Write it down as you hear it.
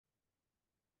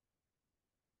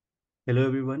Hello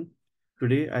everyone.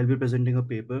 Today I'll be presenting a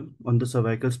paper on the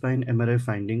cervical spine MRI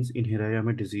findings in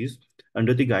Hirayama disease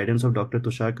under the guidance of Dr.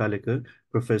 Tushar Kalekar,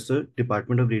 Professor,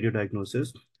 Department of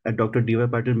Radiodiagnosis at Dr. D.Y.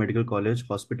 Patil Medical College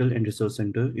Hospital and Research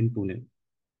Center in Pune.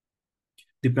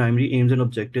 The primary aims and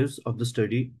objectives of the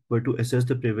study were to assess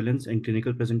the prevalence and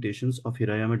clinical presentations of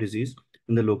Hirayama disease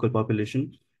in the local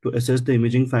population, to assess the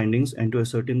imaging findings and to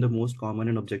ascertain the most common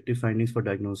and objective findings for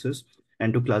diagnosis,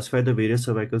 and to classify the various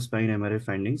cervical spine MRI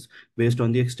findings based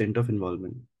on the extent of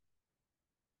involvement.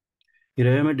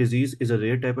 Hirayama disease is a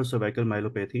rare type of cervical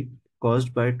myelopathy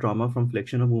caused by trauma from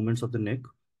flexion of movements of the neck.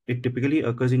 It typically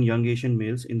occurs in young Asian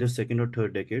males in their second or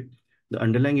third decade. The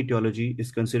underlying etiology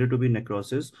is considered to be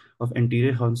necrosis of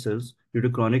anterior horn cells due to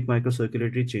chronic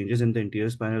microcirculatory changes in the anterior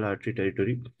spinal artery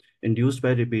territory induced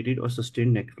by repeated or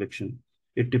sustained neck flexion.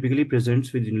 It typically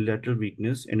presents with unilateral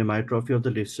weakness and a myotrophy of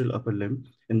the lateral upper limb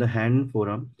in the hand and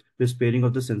forearm with sparing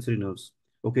of the sensory nerves.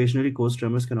 Occasionally, coast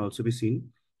tremors can also be seen.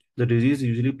 The disease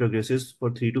usually progresses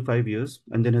for 3 to 5 years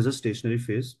and then has a stationary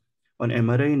phase. On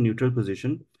MRI in neutral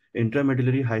position,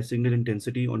 intramedullary high signal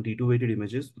intensity on T2 weighted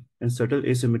images and subtle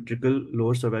asymmetrical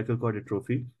lower cervical cord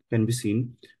atrophy can be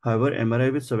seen. However,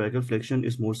 MRI with cervical flexion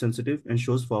is more sensitive and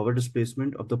shows forward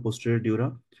displacement of the posterior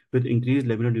dura with increased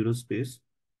laminodural space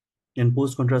and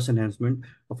post-contrast enhancement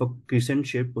of a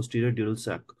crescent-shaped posterior dural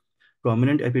sac.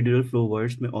 Prominent epidural flow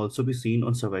voids may also be seen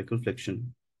on cervical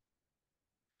flexion.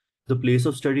 The place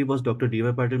of study was Dr.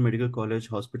 D.Y. Patil Medical College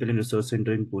Hospital and Research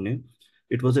Center in Pune.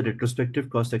 It was a retrospective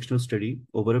cross-sectional study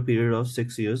over a period of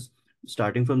 6 years,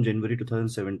 starting from January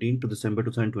 2017 to December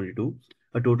 2022.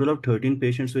 A total of 13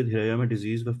 patients with Hirayama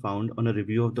disease were found on a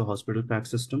review of the hospital PAC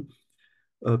system.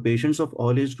 Patients of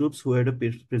all age groups who had a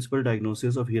principal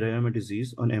diagnosis of Hirayama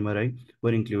disease on MRI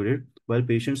were included, while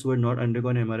patients who had not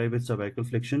undergone MRI with cervical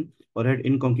flexion or had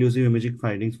inconclusive imaging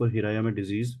findings for Hirayama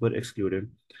disease were excluded.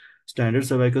 Standard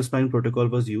cervical spine protocol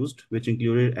was used, which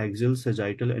included axial,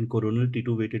 sagittal, and coronal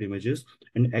T2 weighted images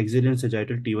and axial and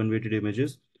sagittal T1 weighted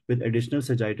images, with additional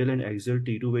sagittal and axial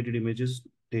T2 weighted images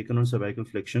taken on cervical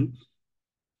flexion.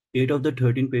 8 of the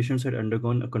 13 patients had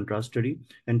undergone a contrast study,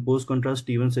 and post-contrast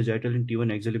T1 sagittal and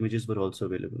T1 axial images were also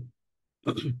available.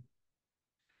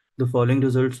 The following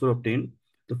results were obtained.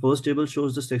 The first table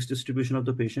shows the sex distribution of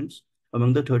the patients.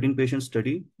 Among the 13 patients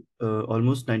study,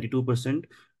 almost 92%,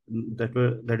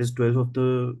 that is 12 of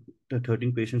the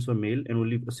 13 patients were male and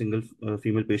only a single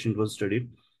female patient was studied.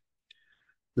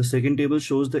 The second table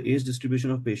shows the age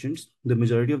distribution of patients. The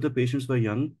majority of the patients were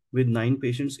young, with 9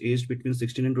 patients aged between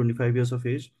 16 and 25 years of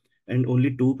age, and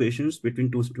only 2 patients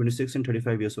between 26 and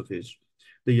 35 years of age.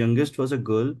 The youngest was a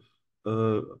girl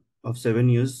uh, of 7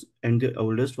 years, and the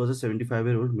oldest was a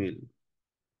 75-year-old male.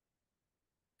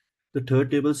 The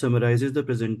third table summarizes the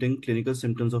presenting clinical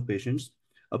symptoms of patients.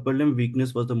 Upper limb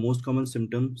weakness was the most common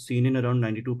symptom seen in around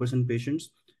 92%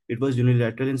 patients. It was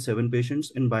unilateral in 7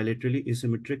 patients and bilaterally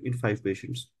asymmetric in 5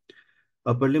 patients.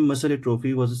 Upper limb muscle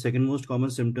atrophy was the second most common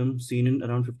symptom seen in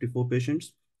around 54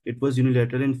 patients. It was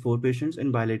unilateral in 4 patients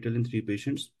and bilateral in 3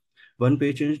 patients. 1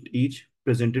 patient each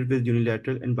presented with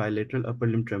unilateral and bilateral upper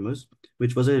limb tremors,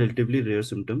 which was a relatively rare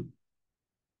symptom.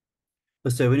 A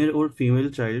 7-year-old female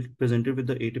child presented with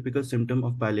the atypical symptom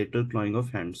of bilateral clawing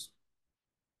of hands.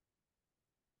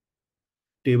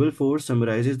 Table 4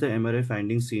 summarizes the MRI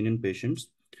findings seen in patients.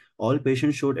 All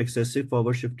patients showed excessive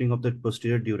forward shifting of the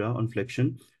posterior dura on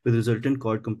flexion with resultant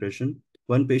cord compression.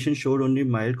 1 patient showed only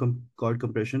mild cord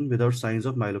compression without signs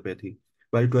of myelopathy,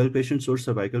 while 12 patients showed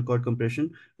cervical cord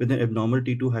compression with an abnormal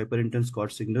T2 hyperintense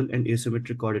cord signal and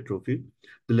asymmetric cord atrophy.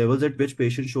 The levels at which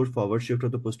patients showed forward shift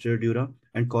of the posterior dura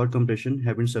and cord compression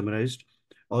have been summarized.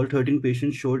 All 13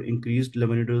 patients showed increased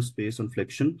laminodural space on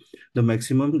flexion. The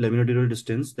maximum laminodural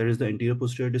distance, that is the anterior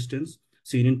posterior distance,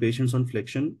 seen in patients on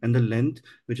flexion, and the length,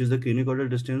 which is the craniocaudal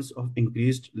distance of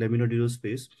increased laminodural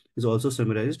space, is also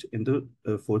summarized in the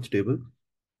fourth table.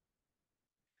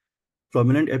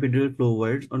 Prominent epidural flow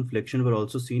voids on flexion were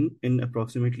also seen in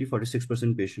approximately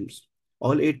 46% patients.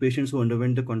 All 8 patients who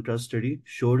underwent the contrast study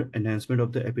showed enhancement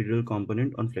of the epidural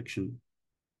component on flexion.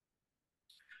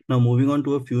 Now moving on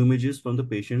to a few images from the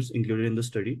patients included in the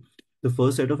study. The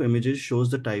first set of images shows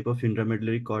the type of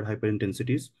intramedullary cord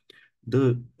hyperintensities.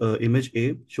 The image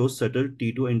A shows subtle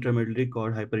T2 intramedullary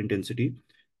cord hyperintensity.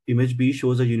 Image B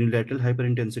shows a unilateral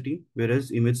hyperintensity,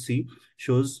 whereas image C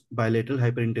shows bilateral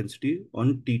hyperintensity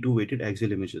on T2 weighted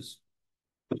axial images.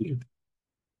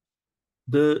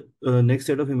 The next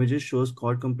set of images shows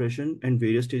cord compression and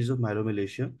various stages of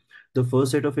myelomalacia. The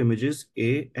first set of images,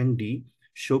 A and D,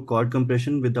 show cord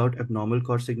compression without abnormal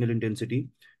cord signal intensity.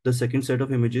 The second set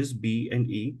of images, B and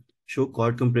E, show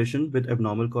cord compression with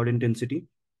abnormal cord intensity.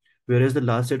 whereas the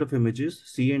last set of images,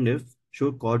 C and F,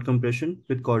 show cord compression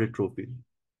with cord atrophy.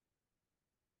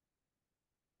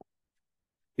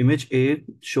 Image A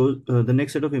shows the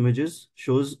next set of images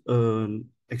shows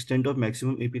extent of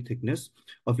maximum AP thickness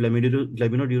of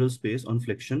laminodural space on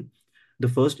flexion. The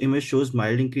first image shows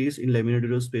mild increase in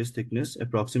laminodural space thickness,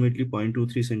 approximately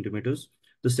 0.23 centimeters.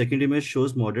 The second image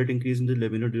shows moderate increase in the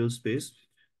laminodural space,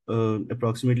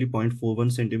 approximately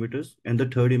 0.41 centimeters. And the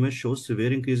third image shows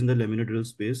severe increase in the laminodural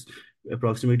space,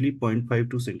 approximately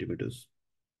 0.52 centimeters.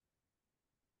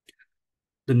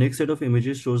 The next set of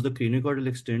images shows the craniocaudal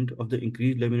extent of the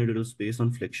increased laminodural space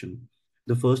on flexion.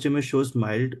 The first image shows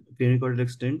mild craniocaudal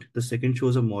extent, the second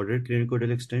shows a moderate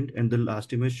craniocaudal extent, and the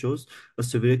last image shows a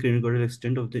severe craniocaudal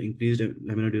extent of the increased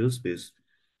laminodural space.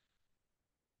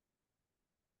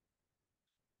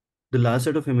 The last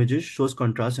set of images shows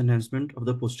contrast enhancement of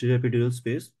the posterior epidural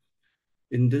space.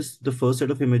 In this, the first set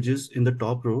of images in the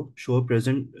top row show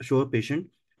a patient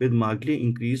with markedly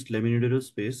increased laminodural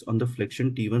space on the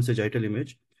flexion T1 sagittal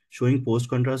image, showing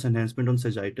post-contrast enhancement on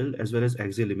sagittal as well as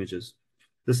axial images.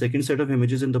 The second set of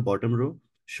images in the bottom row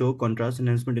show contrast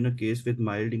enhancement in a case with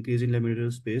mild increase in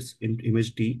laminodular space in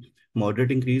image D,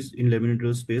 moderate increase in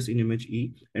laminodular space in image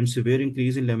E, and severe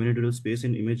increase in laminodular space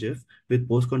in image F, with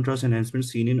post-contrast enhancement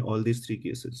seen in all these three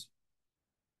cases.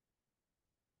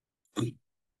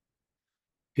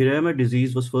 Hirayama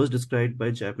disease was first described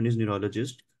by Japanese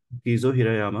neurologist Kizo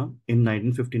Hirayama in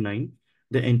 1959.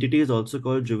 The entity is also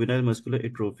called juvenile muscular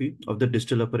atrophy of the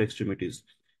distal upper extremities.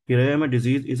 Hirayama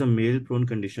disease is a male-prone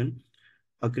condition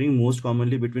occurring most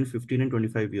commonly between 15 and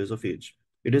 25 years of age.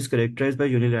 It is characterized by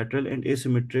unilateral and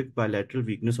asymmetric bilateral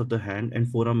weakness of the hand and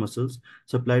forearm muscles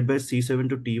supplied by C7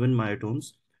 to T1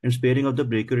 myotones and sparing of the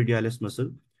brachioradialis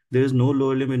muscle. There is no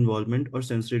lower limb involvement or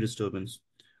sensory disturbance.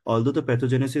 Although the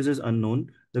pathogenesis is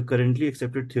unknown, the currently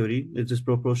accepted theory is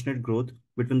disproportionate growth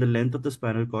between the length of the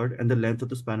spinal cord and the length of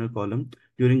the spinal column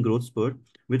during growth spurt,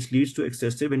 which leads to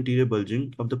excessive anterior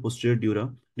bulging of the posterior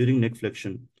dura during neck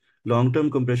flexion. Long-term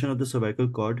compression of the cervical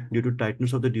cord due to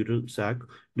tightness of the dural sac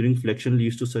during flexion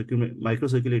leads to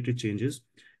microcirculatory changes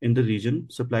in the region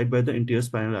supplied by the anterior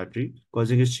spinal artery,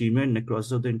 causing ischemia and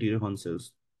necrosis of the anterior horn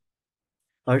cells.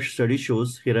 Our study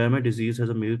shows Hirayama disease has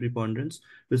a male preponderance,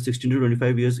 with 16 to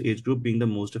 25 years age group being the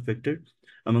most affected.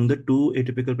 Among the two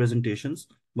atypical presentations,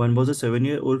 one was a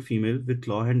 7-year-old female with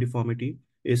claw hand deformity,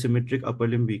 asymmetric upper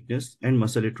limb weakness, and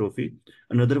muscle atrophy.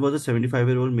 Another was a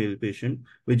 75-year-old male patient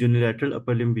with unilateral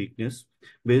upper limb weakness.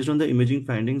 Based on the imaging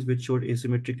findings, which showed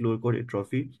asymmetric lower cord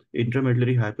atrophy,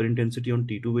 intramedullary hyperintensity on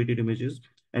T2 weighted images,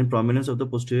 and prominence of the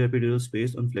posterior epidural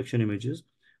space on flexion images,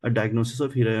 a diagnosis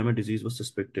of Hirayama disease was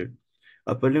suspected.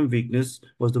 Upper limb weakness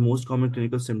was the most common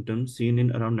clinical symptom seen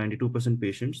in around 92%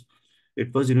 patients.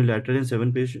 It was unilateral in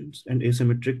 7 patients and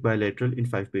asymmetric bilateral in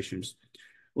 5 patients.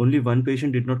 Only one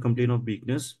patient did not complain of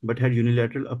weakness, but had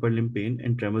unilateral upper limb pain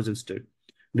and tremors instead.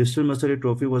 Distal muscle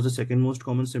atrophy was the second most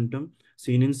common symptom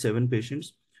seen in 7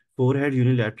 patients. 4 had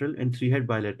unilateral and 3 had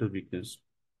bilateral weakness.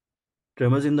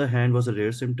 Tremors in the hand was a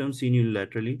rare symptom seen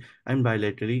unilaterally and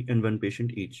bilaterally in 1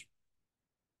 patient each.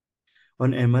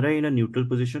 On MRI in a neutral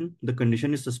position, the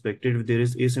condition is suspected if there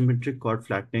is asymmetric cord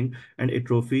flattening and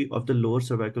atrophy of the lower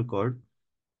cervical cord.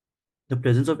 The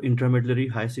presence of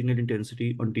intramedullary high signal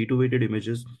intensity on T2 weighted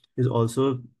images is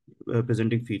also a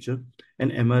presenting feature. An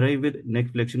MRI with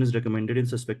neck flexion is recommended in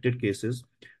suspected cases.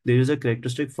 There is a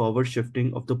characteristic forward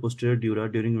shifting of the posterior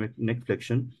dura during neck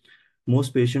flexion.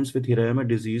 Most patients with Hirayama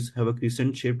disease have a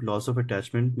crescent-shaped loss of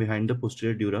attachment behind the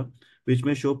posterior dura, which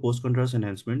may show post-contrast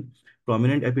enhancement.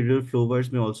 Prominent epidural flow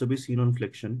wires may also be seen on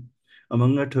flexion.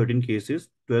 Among our 13 cases,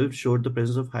 12 showed the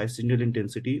presence of high signal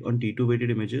intensity on T2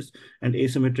 weighted images and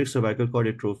asymmetric cervical cord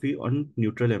atrophy on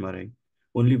neutral MRI.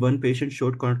 Only one patient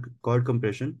showed cord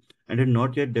compression and had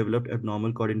not yet developed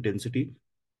abnormal cord intensity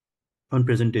on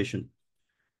presentation.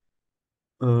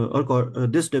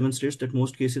 This demonstrates that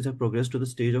most cases have progressed to the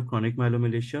stage of chronic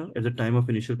myelomalacia at the time of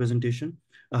initial presentation.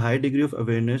 A high degree of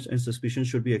awareness and suspicion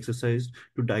should be exercised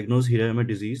to diagnose Hirayama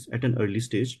disease at an early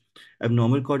stage.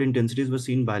 Abnormal cord intensities were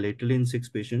seen bilaterally in 6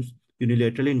 patients,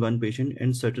 unilaterally in 1 patient,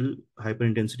 and subtle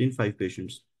hyperintensity in 5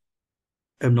 patients.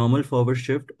 Abnormal forward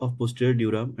shift of posterior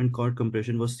dura and cord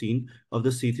compression was seen of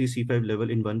the C3-C5 level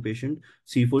in 1 patient,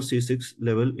 C4-C6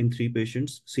 level in 3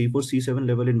 patients, C4-C7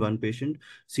 level in 1 patient,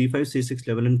 C5-C6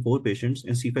 level in 4 patients,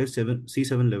 and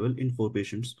C5-C7 level in 4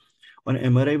 patients. On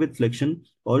MRI with flexion,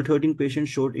 all 13 patients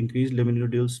showed increased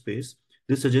laminodural space.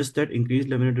 This suggests that increased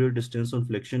laminodural distance on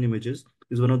flexion images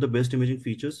is one of the best imaging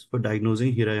features for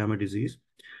diagnosing Hirayama disease.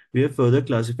 We have further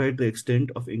classified the extent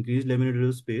of increased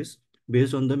laminodural space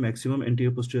based on the maximum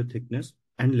anterior posterior thickness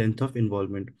and length of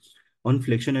involvement. On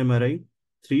flexion MRI,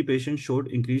 3 patients showed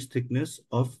increased thickness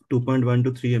of 2.1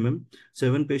 to 3 mm.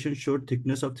 7 patients showed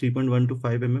thickness of 3.1 to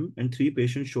 5 mm, and 3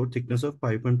 patients showed thickness of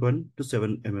 5.1 to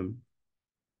 7 mm.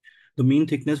 The mean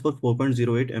thickness was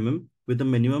 4.08 mm, with the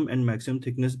minimum and maximum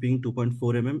thickness being 2.4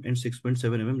 mm and 6.7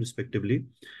 mm respectively.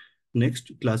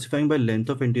 Next, classifying by length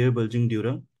of anterior bulging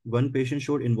dura, 1 patient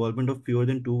showed involvement of fewer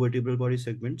than 2 vertebral body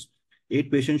segments, 8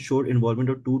 patients showed involvement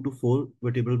of 2 to 4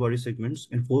 vertebral body segments,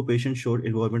 and 4 patients showed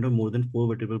involvement of more than 4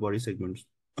 vertebral body segments.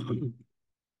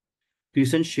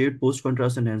 Recent shaped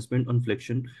post-contrast enhancement on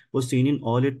flexion was seen in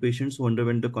all 8 patients who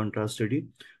underwent the contrast study.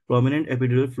 Prominent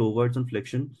epidural flow-wards on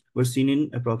flexion were seen in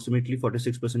approximately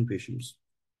 46% patients.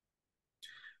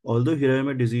 Although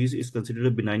Hirayama disease is considered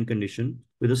a benign condition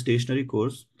with a stationary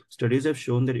course, studies have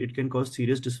shown that it can cause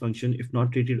serious dysfunction if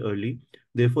not treated early.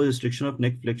 Therefore, restriction of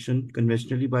neck flexion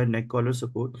conventionally by neck collar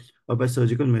support or by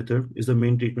surgical method is the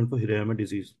main treatment for Hirayama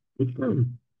disease.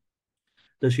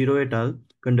 Tashiro et al.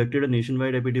 Conducted a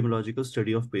nationwide epidemiological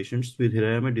study of patients with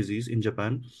Hirayama disease in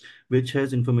Japan, which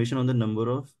has information on the number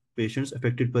of patients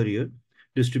affected per year,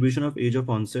 distribution of age of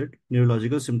onset,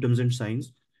 neurological symptoms and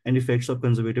signs, and effects of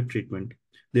conservative treatment.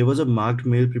 There was a marked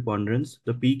male preponderance.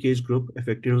 The peak age group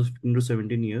affected was 15 to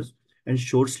 17 years and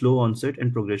showed slow onset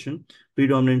and progression,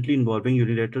 predominantly involving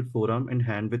unilateral forearm and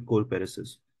hand with cold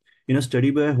paresis. In a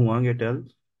study by Huang et al.,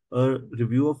 a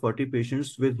review of 40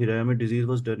 patients with Hirayama disease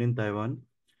was done in Taiwan.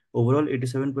 Overall,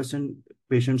 87%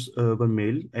 patients were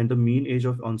male, and the mean age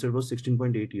of onset was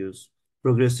 16.8 years.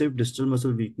 Progressive distal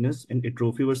muscle weakness and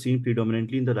atrophy were seen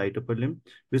predominantly in the right upper limb,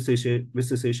 with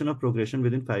cessation of progression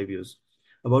within 5 years.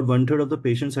 About 1/3 of the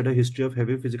patients had a history of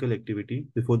heavy physical activity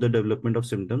before the development of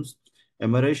symptoms.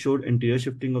 MRI showed anterior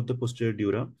shifting of the posterior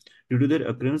dura. Due to their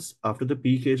occurrence after the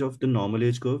peak age of the normal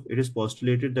age curve, it is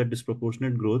postulated that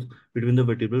disproportionate growth between the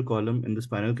vertebral column and the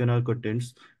spinal canal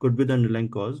contents could be the underlying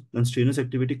cause, and strenuous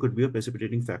activity could be a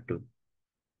precipitating factor.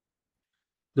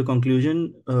 The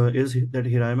conclusion is that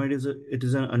Hirayama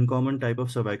is an uncommon type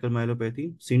of cervical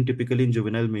myelopathy seen typically in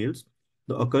juvenile males.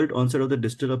 The occult onset of the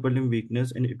distal upper limb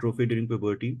weakness and atrophy during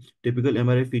puberty, typical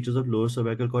MRI features of lower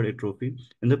cervical cord atrophy,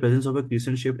 and the presence of a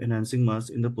crescent-shaped enhancing mass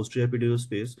in the posterior epidural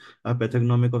space are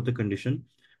pathognomic of the condition.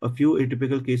 A few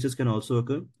atypical cases can also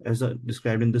occur, as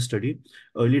described in the study.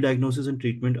 Early diagnosis and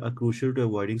treatment are crucial to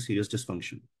avoiding serious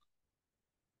dysfunction.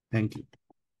 Thank you.